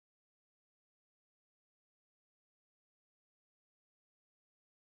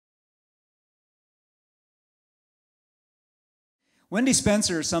Wendy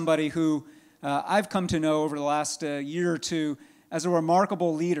Spencer is somebody who I've come to know over the last year or two as a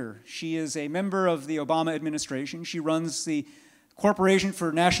remarkable leader. She is a member of the Obama administration. She runs the Corporation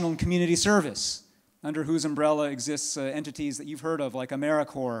for National and Community Service, under whose umbrella exists entities that you've heard of, like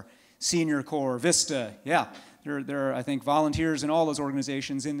AmeriCorps, Senior Corps, Vista. Yeah, there are, I think, volunteers in all those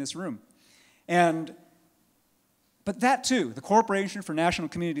organizations in this room. But that too, the Corporation for National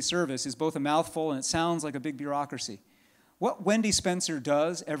and Community Service, is both a mouthful and it sounds like a big bureaucracy. What Wendy Spencer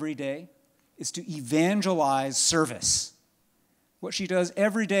does every day is to evangelize service. What she does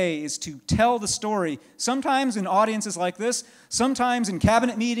every day is to tell the story, sometimes in audiences like this, sometimes in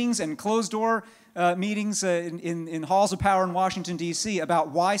cabinet meetings and closed-door meetings in halls of power in Washington, D.C., about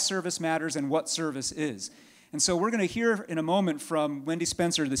why service matters and what service is. And so we're going to hear in a moment from Wendy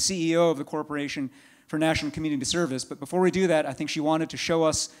Spencer, the CEO of the Corporation for National and Community Service. But before we do that, I think she wanted to show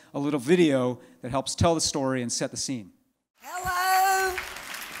us a little video that helps tell the story and set the scene. Hello.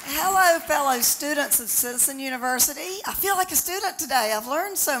 Hello, fellow students of Citizen University. I feel like a student today. I've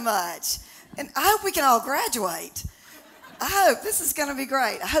learned so much. And I hope we can all graduate. I hope. This is going to be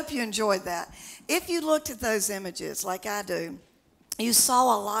great. I hope you enjoyed that. If you looked at those images like I do, you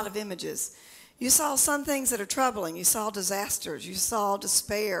saw a lot of images. You saw some things that are troubling. You saw disasters. You saw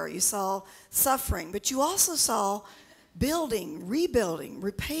despair. You saw suffering. But you also saw building, rebuilding,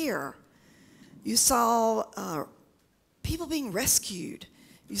 repair. You saw people being rescued.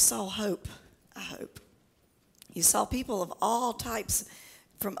 You saw hope, I hope. You saw people of all types,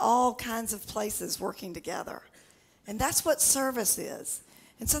 from all kinds of places working together. And that's what service is.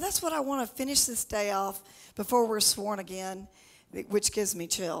 And so that's what I want to finish this day off before we're sworn again, which gives me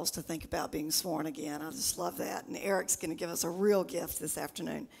chills to think about being sworn again. I just love that. And Eric's going to give us a real gift this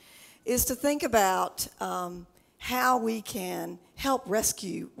afternoon, is to think about how we can help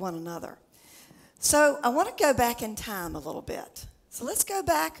rescue one another. So I want to go back in time a little bit. So let's go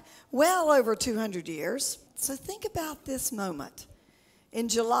back well over 200 years. So think about this moment in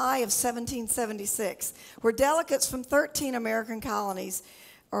July of 1776, where delegates from 13 American colonies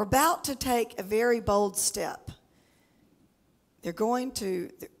are about to take a very bold step. They're going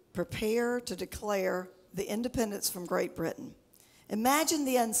to prepare to declare the independence from Great Britain. Imagine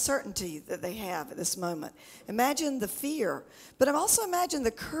the uncertainty that they have at this moment. Imagine the fear, but also imagine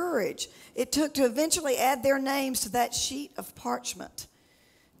the courage it took to eventually add their names to that sheet of parchment,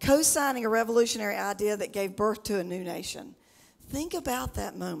 co-signing a revolutionary idea that gave birth to a new nation. Think about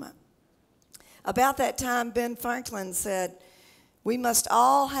that moment. About that time, Ben Franklin said, "We must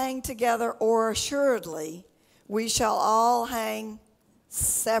all hang together, or assuredly we shall all hang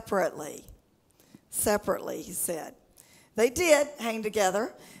separately." Separately, he said. They did hang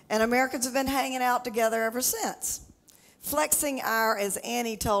together, and Americans have been hanging out together ever since, flexing our, as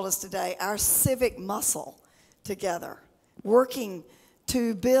Annie told us today, our civic muscle together, working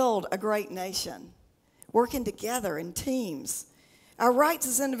to build a great nation, working together in teams. Our rights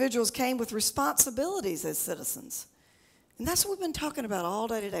as individuals came with responsibilities as citizens. And that's what we've been talking about all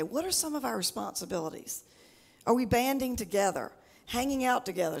day today. What are some of our responsibilities? Are we banding together, hanging out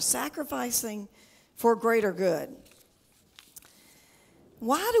together, sacrificing for greater good?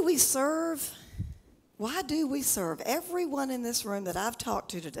 Why do we serve? Why do we serve? Everyone in this room that I've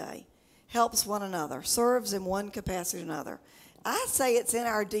talked to today helps one another, serves in one capacity or another. I say it's in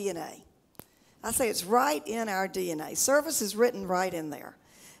our DNA. I say it's right in our DNA. Service is written right in there.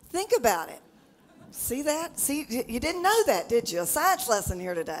 Think about it. See that? See, you didn't know that, did you? A science lesson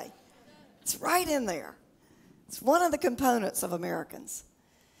here today. It's right in there. It's one of the components of Americans.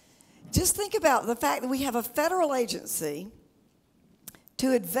 Just think about the fact that we have a federal agency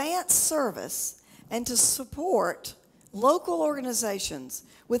to advance service and to support local organizations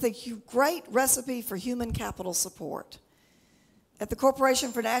with a great recipe for human capital support. At the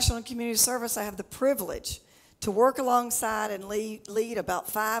Corporation for National and Community Service, I have the privilege to work alongside and lead about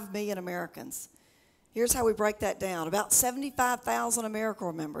 5 million Americans. Here's how we break that down. About 75,000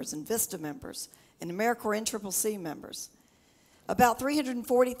 AmeriCorps members and Vista members and AmeriCorps NCCC members. About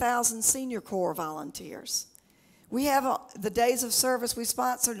 340,000 Senior Corps volunteers. We have the days of service. We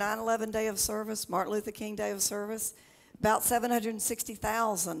sponsor 9/11 Day of Service, Martin Luther King Day of Service. About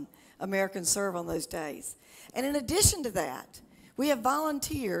 760,000 Americans serve on those days. And in addition to that, we have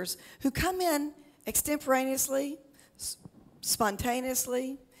volunteers who come in extemporaneously,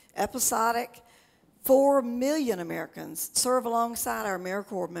 spontaneously, episodic. 4 million Americans serve alongside our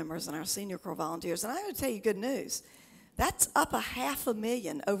AmeriCorps members and our Senior Corps volunteers. And I'm going to tell you good news. That's up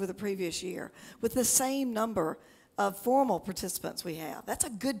 500,000 over the previous year with the same number of formal participants we have. That's a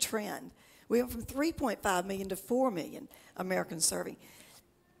good trend. We went from 3.5 million to 4 million Americans serving.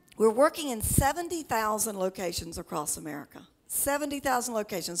 We're working in 70,000 locations across America. 70,000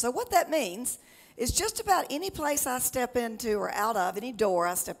 locations. So what that means is just about any place I step into or out of, any door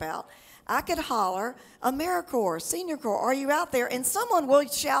I step out, I could holler, AmeriCorps, Senior Corps, are you out there? And someone will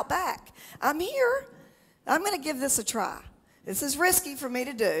shout back, I'm here. I'm going to give this a try. This is risky for me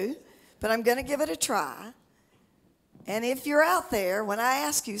to do, but I'm going to give it a try. And if you're out there, when I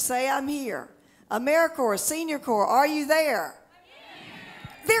ask you, say, I'm here. AmeriCorps, Senior Corps, are you there?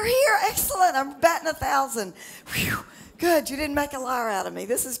 They're here. Excellent. I'm batting 1,000. Whew. Good. You didn't make a liar out of me.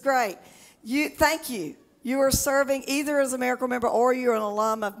 This is great. Thank you. You are serving either as a AmeriCorps member or you're an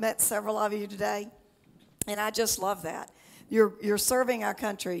alum. I've met several of you today, and I just love that. You're serving our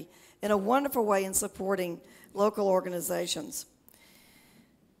country in a wonderful way in supporting local organizations.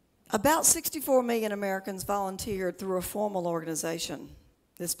 About 64 million Americans volunteered through a formal organization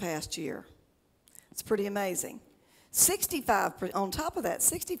this past year. It's pretty amazing. On top of that,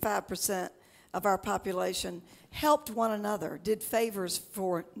 65% of our population helped one another, did favors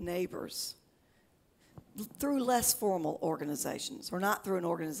for neighbors through less formal organizations, or not through an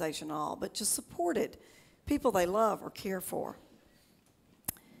organization at all, but just supported people they love or care for.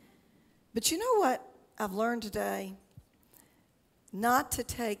 But you know what I've learned today? Not to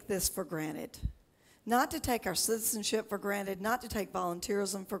take this for granted. Not to take our citizenship for granted, not to take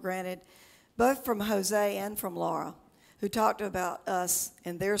volunteerism for granted, both from Jose and from Laura, who talked about us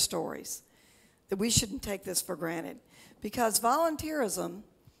and their stories, that we shouldn't take this for granted. Because volunteerism,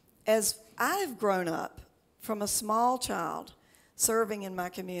 as I've grown up from a small child serving in my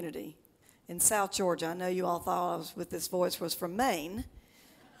community in South Georgia, I know you all thought I was, with this voice, was from Maine.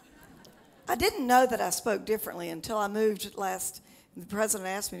 I didn't know that I spoke differently until I moved the president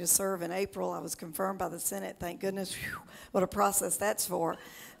asked me to serve in April. I was confirmed by the Senate, thank goodness. Whew, what a process that's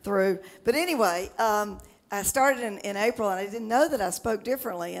through. But anyway, I started in April, and I didn't know that I spoke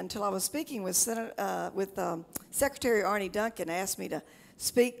differently until I was speaking with Secretary Arnie Duncan. Asked me to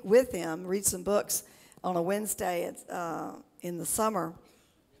speak with him, read some books on a Wednesday in the summer.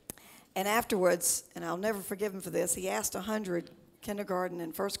 And afterwards, and I'll never forgive him for this, he asked 100 kindergarten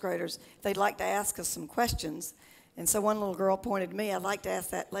and first graders if they'd like to ask us some questions. And so one little girl pointed to me, I'd like to ask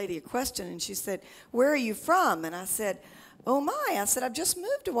that lady a question. And she said, where are you from? And I said, oh my, I said, I've just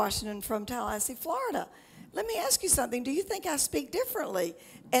moved to Washington from Tallahassee, Florida. Let me ask you something. Do you think I speak differently?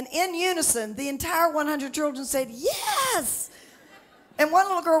 And in unison, the entire 100 children said, yes. And one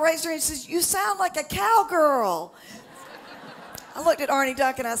little girl raised her hand and says, you sound like a cowgirl. I looked at Arnie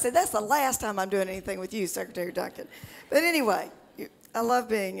Duncan and I said, that's the last time I'm doing anything with you, Secretary Duncan. But anyway, I love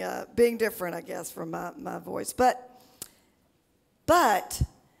being different, I guess, from my voice. But the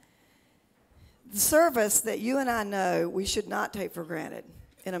service that you and I know we should not take for granted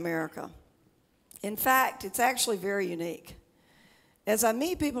in America. In fact, it's actually very unique. As I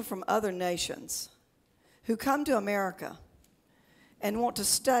meet people from other nations who come to America and want to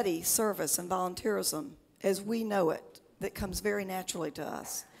study service and volunteerism as we know it, that comes very naturally to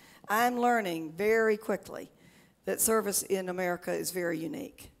us, I'm learning very quickly that service in America is very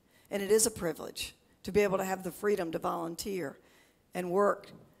unique. And it is a privilege to be able to have the freedom to volunteer and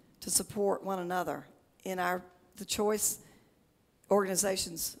work to support one another in the choice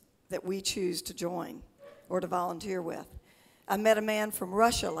organizations that we choose to join or to volunteer with. I met a man from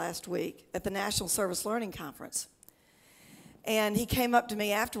Russia last week at the National Service Learning Conference. And he came up to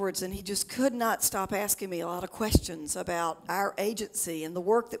me afterwards, and he just could not stop asking me a lot of questions about our agency and the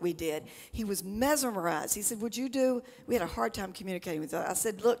work that we did. He was mesmerized. He said, we had a hard time communicating with us. I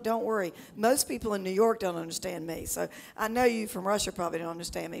said, look, don't worry. Most people in New York don't understand me. So I know you from Russia probably don't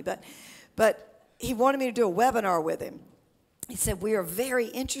understand me. But he wanted me to do a webinar with him. He said, we are very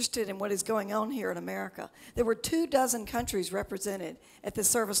interested in what is going on here in America. There were 24 countries represented at the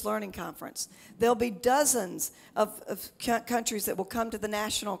Service Learning Conference. There'll be dozens of countries that will come to the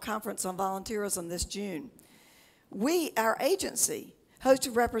National Conference on Volunteerism this June. Our agency,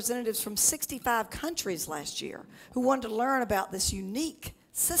 hosted representatives from 65 countries last year who wanted to learn about this unique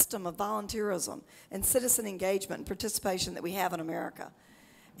system of volunteerism and citizen engagement and participation that we have in America.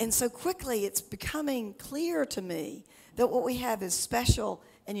 And so quickly it's becoming clear to me that what we have is special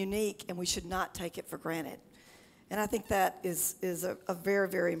and unique, and we should not take it for granted. And I think that is a very,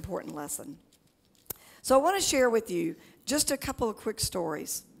 very important lesson. So I want to share with you just a couple of quick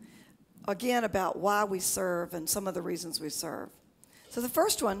stories, again, about why we serve and some of the reasons we serve. So the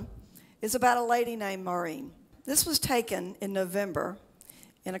first one is about a lady named Maureen. This was taken in November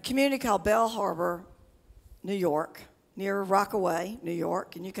in a community called Bell Harbor, New York, near Rockaway, New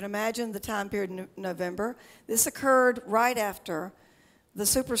York. And you can imagine the time period in November. This occurred right after the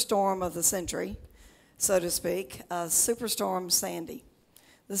superstorm of the century, so to speak, Superstorm Sandy.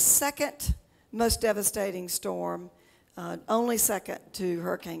 The second most devastating storm only second to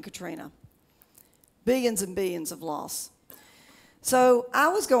Hurricane Katrina. Billions and billions of loss. So I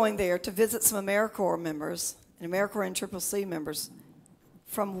was going there to visit some AmeriCorps members and AmeriCorps and CCC members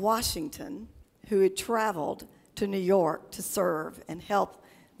from Washington who had traveled to New York to serve and help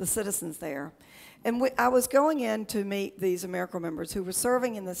the citizens there. And I was going in to meet these AmeriCorps members who were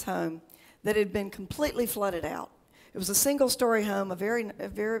serving in this home that had been completely flooded out. It was a single-story home, a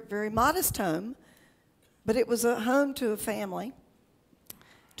very modest home, but it was a home to a family,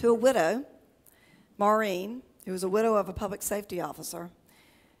 to a widow, Maureen, who was a widow of a public safety officer.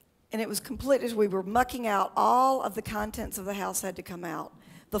 And it was complete as we were mucking out. All of the contents of the house had to come out.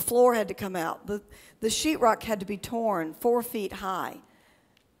 The floor had to come out. The sheetrock had to be torn 4 feet high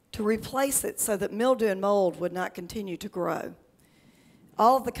to replace it so that mildew and mold would not continue to grow.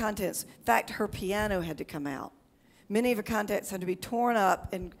 All of the contents. In fact, her piano had to come out. Many of her contents had to be torn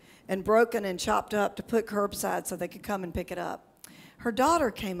up and broken and chopped up to put curbside so they could come and pick it up. Her daughter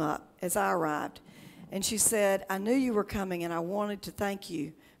came up as I arrived, and she said, "I knew you were coming, and I wanted to thank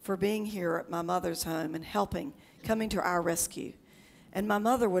you for being here at my mother's home and coming to our rescue. And my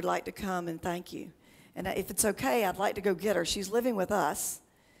mother would like to come and thank you. And if it's okay, I'd like to go get her. She's living with us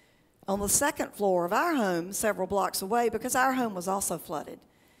on the second floor of our home several blocks away because our home was also flooded.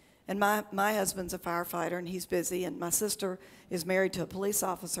 And my husband's a firefighter, and he's busy, and my sister is married to a police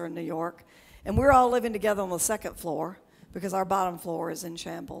officer in New York. And we're all living together on the second floor because our bottom floor is in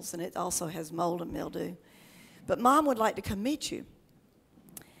shambles, and it also has mold and mildew. But Mom would like to come meet you."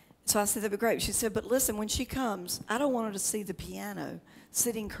 So I said, "That'd be great." She said, "But listen, when she comes, I don't want her to see the piano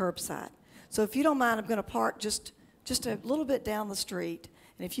sitting curbside. So if you don't mind, I'm going to park just a little bit down the street,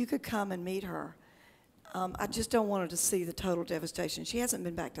 and if you could come and meet her, I just don't want her to see the total devastation." She hasn't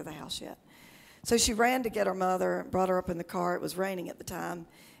been back to the house yet. So she ran to get her mother, brought her up in the car. It was raining at the time.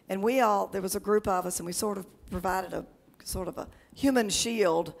 And there was a group of us, and we sort of provided a human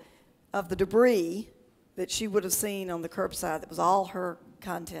shield of the debris that she would have seen on the curbside that was all her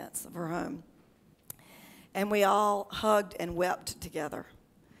contents of her home. And we all hugged and wept together.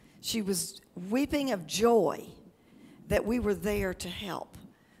 She was weeping of joy that we were there to help,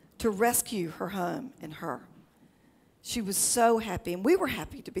 to rescue her home and her. She was so happy, and we were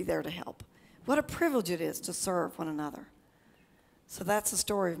happy to be there to help. What a privilege it is to serve one another. So that's the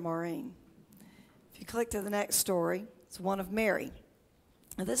story of Maureen. If you click to the next story, it's one of Mary.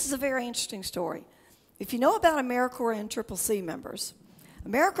 Now, this is a very interesting story. If you know about AmeriCorps and CCC members,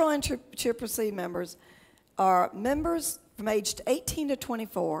 AmeriCorps and CCC members are members from age 18 to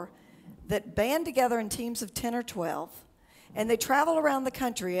 24 that band together in teams of 10 or 12, and they travel around the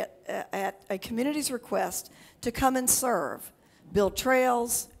country at a community's request to come and serve, build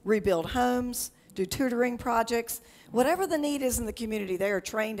trails, rebuild homes, do tutoring projects. Whatever the need is in the community, they are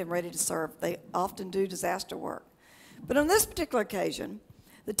trained and ready to serve. They often do disaster work. But on this particular occasion,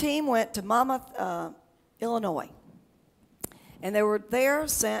 the team went to Monmouth, Illinois. And they were there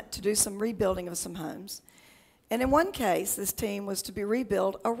sent to do some rebuilding of some homes. And in one case, this team was to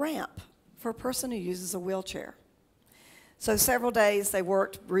rebuild a ramp for a person who uses a wheelchair. So several days they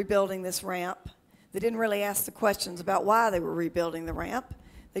worked rebuilding this ramp. They didn't really ask the questions about why they were rebuilding the ramp.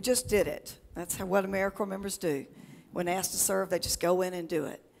 They just did it. That's what AmeriCorps members do. When asked to serve, they just go in and do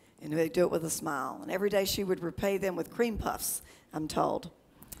it. And they do it with a smile. And every day she would repay them with cream puffs, I'm told.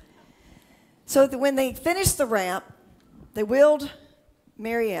 So when they finished the ramp, they wheeled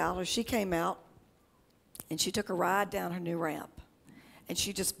Mary out, or she came out, and she took a ride down her new ramp. And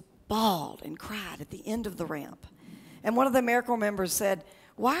she just bawled and cried at the end of the ramp. And one of the AmeriCorps members said,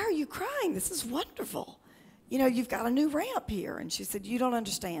 "Why are you crying? This is wonderful. You know, you've got a new ramp here." And she said, "You don't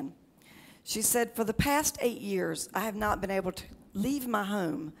understand." She said, "For the past 8 years, I have not been able to leave my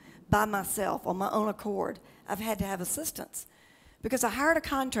home by myself on my own accord. I've had to have assistance because I hired a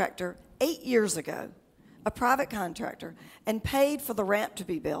contractor 8 years ago, a private contractor, and paid for the ramp to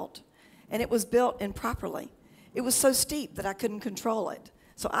be built. And it was built improperly. It was so steep that I couldn't control it.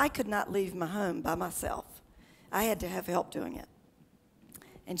 So I could not leave my home by myself. I had to have help doing it."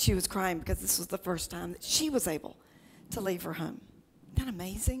 And she was crying because this was the first time that she was able to leave her home. Isn't that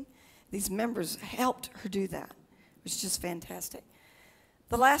amazing? These members helped her do that. It was just fantastic.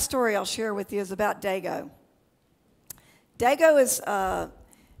 The last story I'll share with you is about Dago. Dago is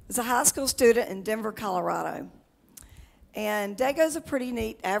a high school student in Denver, Colorado. And Dago's a pretty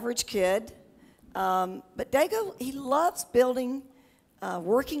neat, average kid. But Dago, he loves building,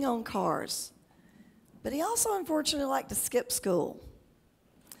 working on cars. But he also, unfortunately, liked to skip school.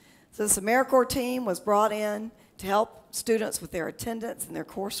 So this AmeriCorps team was brought in to help students with their attendance and their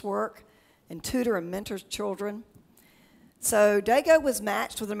coursework and tutor and mentor children. So Dago was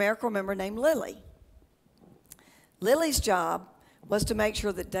matched with an AmeriCorps member named Lily. Lily's job was to make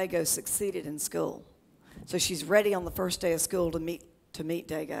sure that Dago succeeded in school. So she's ready on the first day of school to meet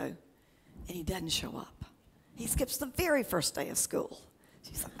Dago, and he doesn't show up. He skips the very first day of school.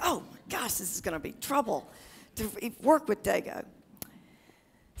 She's like, oh my gosh, this is going to be trouble to work with Dago.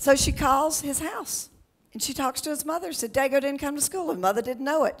 So she calls his house, and she talks to his mother. Said Dago didn't come to school, and mother didn't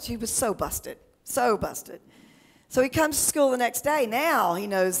know it. She was so busted, so busted. So he comes to school the next day. Now he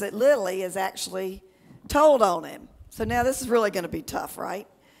knows that Lily is actually told on him. So now this is really going to be tough, right?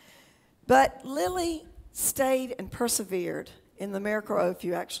 But Lily stayed and persevered. In the Miracle Oath,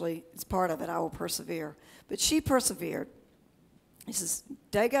 you actually, it's part of it, I will persevere. But she persevered. He says,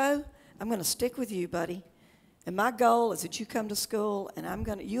 Dago, I'm going to stick with you, buddy. And my goal is that you come to school, and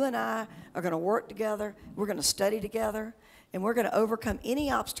you and I are going to work together. We're going to study together, and we're going to overcome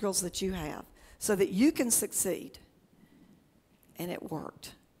any obstacles that you have so that you can succeed. And it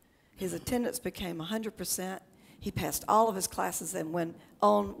worked. His attendance became 100%. He passed all of his classes and went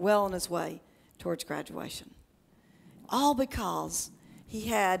on well on his way towards graduation. All because he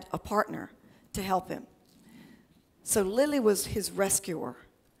had a partner to help him. So Lily was his rescuer.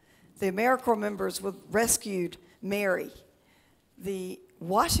 The AmeriCorps members rescued Mary. The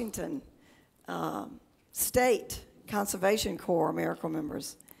Washington State Conservation Corps AmeriCorps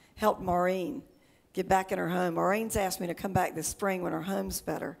members helped Maureen get back in her home. Maureen's asked me to come back this spring when her home's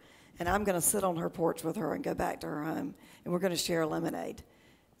better, and I'm going to sit on her porch with her and go back to her home, and we're going to share lemonade.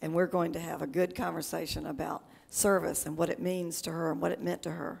 And we're going to have a good conversation about service and what it means to her and what it meant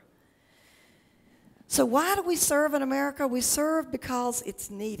to her. So why do we serve in America? We serve because it's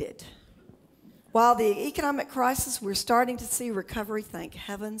needed. While the economic crisis, we're starting to see recovery, thank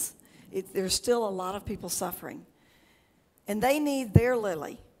heavens. There's still a lot of people suffering. And they need their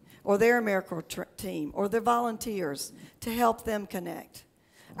Lily or their AmeriCorps team or their volunteers to help them connect.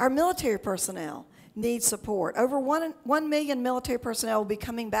 Our military personnel need support. Over 1 million military personnel will be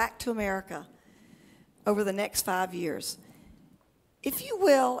coming back to America over the next 5 years. If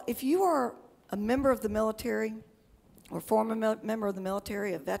you are a member of the military or former member of the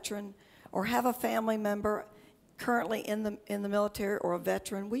military, a veteran, or have a family member currently in the military or a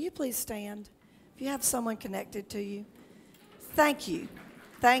veteran, will you please stand? If you have someone connected to you, thank you,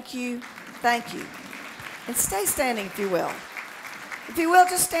 thank you, thank you. And stay standing if you will. If you will,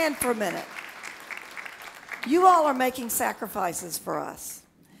 just stand for a minute. You all are making sacrifices for us.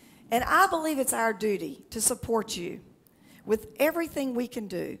 And I believe it's our duty to support you with everything we can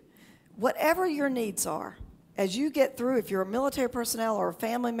do. Whatever your needs are, as you get through, if you're a military personnel or a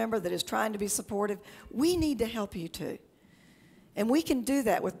family member that is trying to be supportive, we need to help you too. And we can do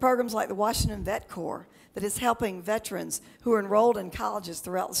that with programs like the Washington Vet Corps that is helping veterans who are enrolled in colleges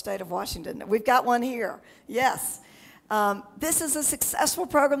throughout the state of Washington. We've got one here, yes. This is a successful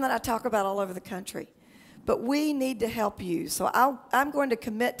program that I talk about all over the country. But we need to help you. So I'm going to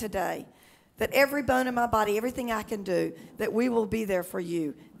commit today that every bone in my body, everything I can do, that we will be there for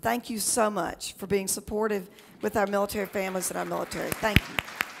you. Thank you so much for being supportive with our military families and our military. Thank you.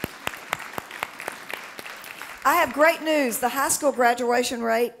 I have great news. The high school graduation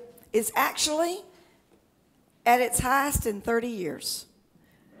rate is actually at its highest in 30 years.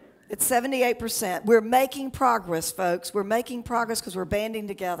 It's 78%. We're making progress, folks. We're making progress because we're banding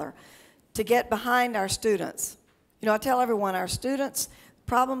together to get behind our students. You know, I tell everyone, our students,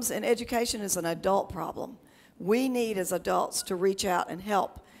 problems in education is an adult problem. We need, as adults, to reach out and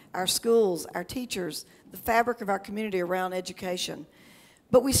help our schools, our teachers, the fabric of our community around education.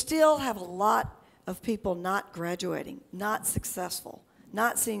 But we still have a lot of people not graduating, not successful,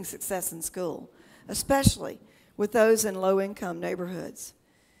 not seeing success in school, especially with those in low-income neighborhoods.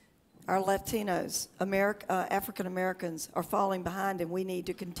 Our Latinos, African Americans are falling behind, and we need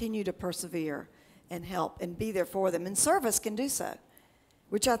to continue to persevere and help and be there for them. And service can do so,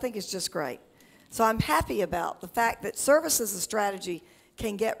 which I think is just great. So I'm happy about the fact that service as a strategy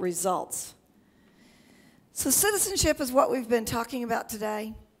can get results. So citizenship is what we've been talking about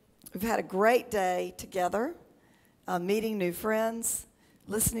today. We've had a great day together, meeting new friends,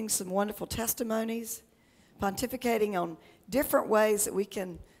 listening to some wonderful testimonies, pontificating on different ways that we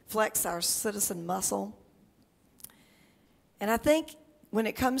can flex our citizen muscle. And I think when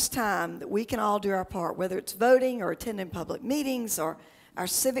it comes time that we can all do our part, whether it's voting or attending public meetings or our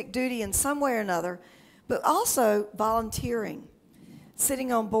civic duty in some way or another, but also volunteering,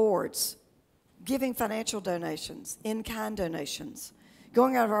 sitting on boards, giving financial donations, in-kind donations,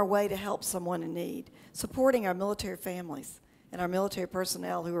 going out of our way to help someone in need, supporting our military families and our military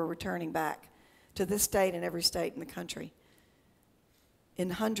personnel who are returning back to this state and every state in the country. In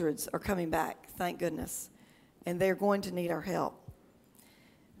hundreds are coming back, thank goodness, and they're going to need our help.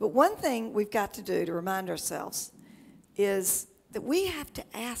 But one thing we've got to do to remind ourselves is that we have to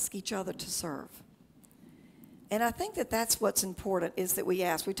ask each other to serve. And I think that that's what's important, is that we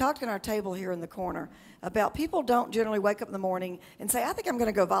ask. We talked at our table here in the corner about people don't generally wake up in the morning and say, I think I'm going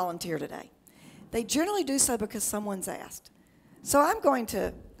to go volunteer today. They generally do so because someone's asked. So I'm going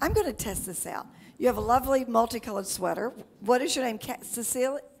to test this out. You have a lovely multicolored sweater. What is your name?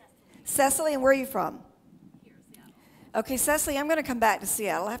 Cecily? Cecily, and where are you from? Here, Seattle. Okay, Cecily, I'm going to come back to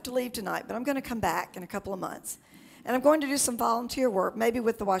Seattle. I have to leave tonight, but I'm going to come back in a couple of months. And I'm going to do some volunteer work, maybe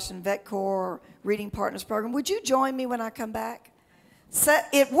with the Washington Vet Corps or Reading Partners Program. Would you join me when I come back?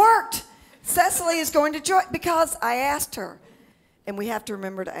 It worked. Cecily is going to join because I asked her. And we have to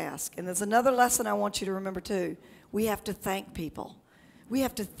remember to ask. And there's another lesson I want you to remember too. We have to thank people. We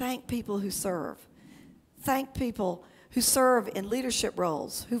have to thank people who serve. Thank people who serve in leadership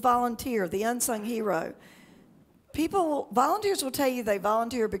roles, who volunteer, the unsung hero. Volunteers will tell you they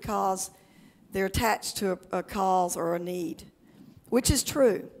volunteer because they're attached to a cause or a need, which is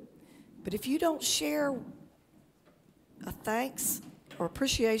true. But if you don't share a thanks or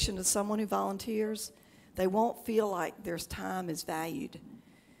appreciation to someone who volunteers, they won't feel like their time is valued.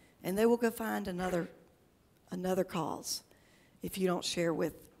 And they will go find another cause if you don't share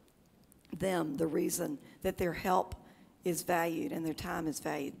with them the reason that their help is valued and their time is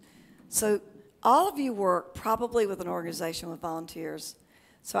valued. So all of you work probably with an organization with volunteers.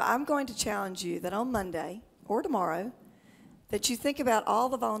 So I'm going to challenge you that on Monday or tomorrow that you think about all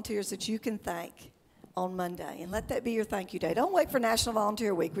the volunteers that you can thank on Monday, and let that be your thank you day. Don't wait for National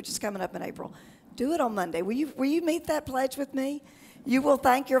Volunteer Week, which is coming up in April. Do it on Monday. Will you meet that pledge with me? You will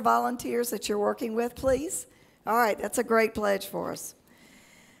thank your volunteers that you're working with, please? All right, that's a great pledge for us.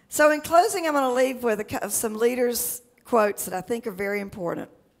 So in closing, I'm going to leave with some leaders' quotes that I think are very important.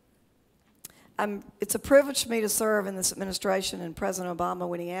 It's a privilege for me to serve in this administration, and President Obama,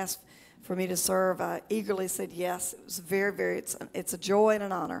 when he asked for me to serve, I eagerly said yes. It was it's a joy and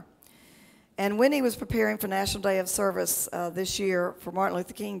an honor. And when he was preparing for National Day of Service this year for Martin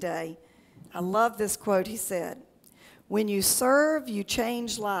Luther King Day, I love this quote. He said, "When you serve, you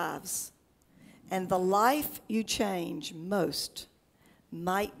change lives, and the life you change most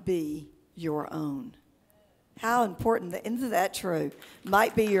might be your own." How important, isn't that true?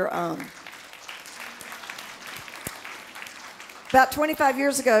 Might be your own. About 25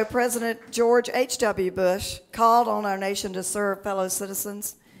 years ago, President George H.W. Bush called on our nation to serve fellow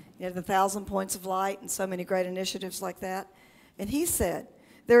citizens. You know, the 1,000 Points of Light and so many great initiatives like that. And he said,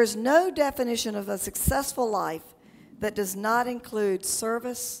 "There is no definition of a successful life that does not include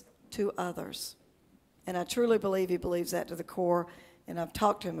service to others." And I truly believe he believes that to the core, and I've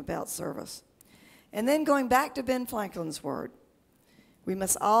talked to him about service. And then going back to Ben Franklin's word, we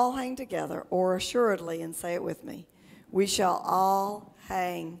must all hang together, or assuredly, and say it with me, we shall all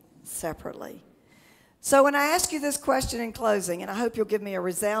hang separately. So when I ask you this question in closing, and I hope you'll give me a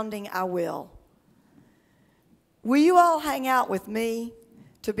resounding I will you all hang out with me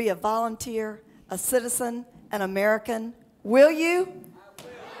to be a volunteer, a citizen, an American? Will you?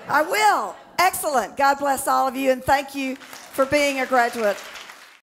 I will. Excellent. God bless all of you, and thank you for being a graduate